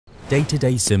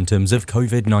Day-to-day symptoms of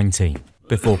COVID-19.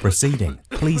 Before proceeding,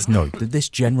 please note that this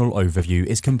general overview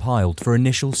is compiled for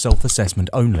initial self-assessment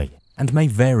only and may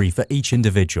vary for each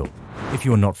individual. If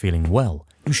you are not feeling well,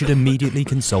 you should immediately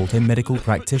consult a medical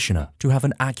practitioner to have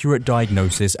an accurate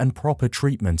diagnosis and proper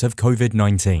treatment of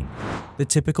COVID-19. The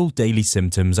typical daily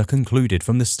symptoms are concluded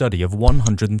from the study of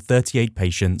 138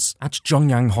 patients at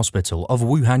Zhongyang Hospital of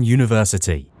Wuhan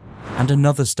University, and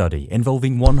another study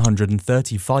involving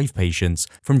 135 patients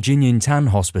from Jinyintan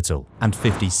Hospital and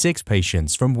 56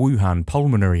 patients from Wuhan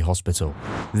Pulmonary Hospital.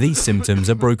 These symptoms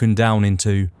are broken down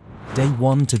into Day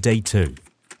 1 to Day 2.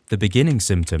 The beginning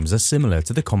symptoms are similar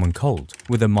to the common cold,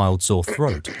 with a mild sore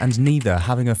throat and neither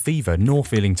having a fever nor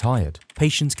feeling tired.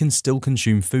 Patients can still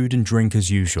consume food and drink as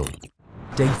usual.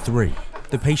 Day 3.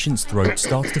 The patient's throat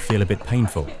starts to feel a bit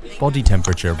painful. Body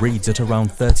temperature reads at around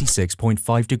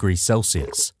 36.5 degrees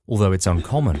Celsius. Although it's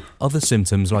uncommon, other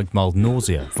symptoms like mild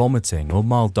nausea, vomiting, or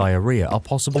mild diarrhea are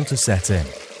possible to set in.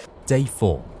 Day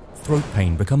 4. Throat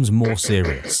pain becomes more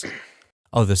serious.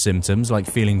 Other symptoms like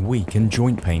feeling weak and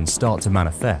joint pain start to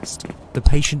manifest. The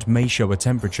patient may show a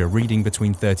temperature reading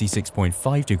between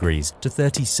 36.5 degrees to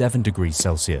 37 degrees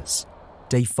Celsius.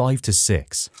 Day 5 to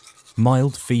 6.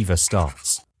 Mild fever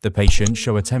starts. The patient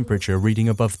show a temperature reading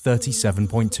above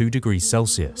 37.2 degrees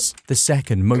Celsius. The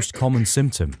second most common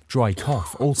symptom, dry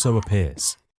cough, also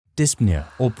appears. Dyspnea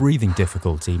or breathing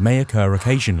difficulty may occur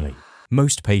occasionally.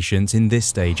 Most patients in this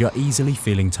stage are easily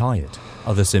feeling tired.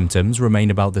 Other symptoms remain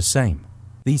about the same.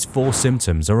 These 4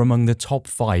 symptoms are among the top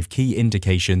 5 key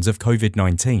indications of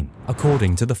COVID-19,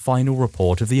 according to the final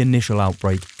report of the initial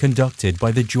outbreak conducted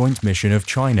by the Joint Mission of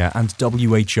China and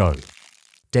WHO.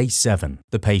 Day 7.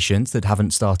 The patients that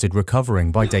haven't started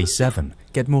recovering by Day 7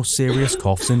 get more serious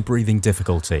coughs and breathing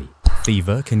difficulty.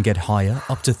 Fever can get higher,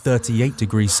 up to 38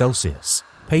 degrees Celsius.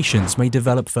 Patients may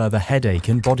develop further headache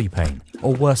and body pain,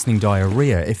 or worsening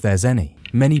diarrhea if there's any.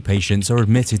 Many patients are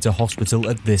admitted to hospital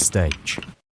at this stage.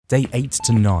 Day 8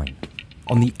 to 9.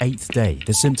 On the 8th day,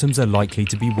 the symptoms are likely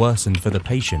to be worsened for the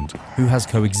patient who has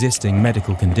coexisting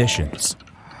medical conditions.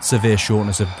 Severe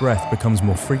shortness of breath becomes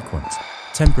more frequent.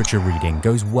 Temperature reading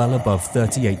goes well above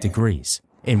 38 degrees.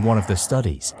 In one of the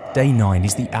studies, Day 9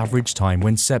 is the average time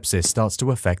when sepsis starts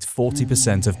to affect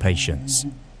 40% of patients.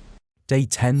 Day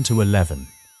 10 to 11.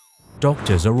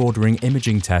 Doctors are ordering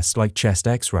imaging tests like chest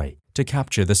X-ray to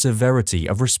capture the severity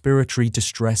of respiratory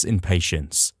distress in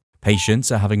patients.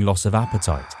 Patients are having loss of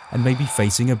appetite and may be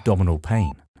facing abdominal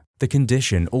pain. The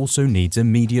condition also needs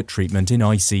immediate treatment in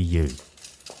ICU.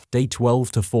 Day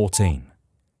 12 to 14.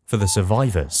 For the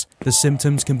survivors, the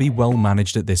symptoms can be well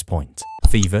managed at this point.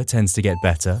 Fever tends to get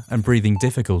better and breathing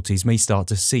difficulties may start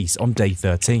to cease on Day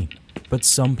 13. But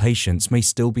some patients may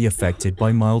still be affected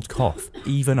by mild cough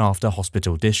even after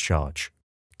hospital discharge.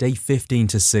 Day 15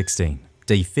 to 16.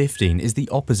 Day 15 is the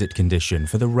opposite condition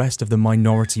for the rest of the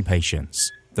minority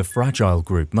patients. The fragile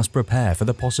group must prepare for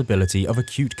the possibility of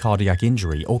acute cardiac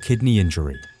injury or kidney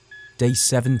injury. Day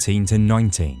 17 to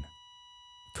 19.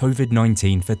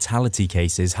 COVID-19 fatality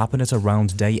cases happen at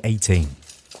around Day 18.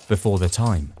 Before the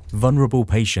time, vulnerable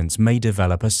patients may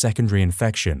develop a secondary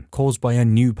infection caused by a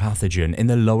new pathogen in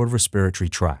the lower respiratory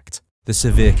tract. The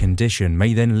severe condition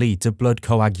may then lead to blood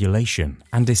coagulation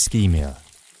and ischemia.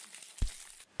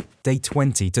 Day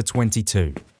 20 to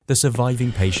 22. The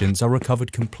surviving patients are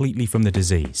recovered completely from the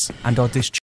disease and are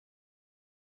discharged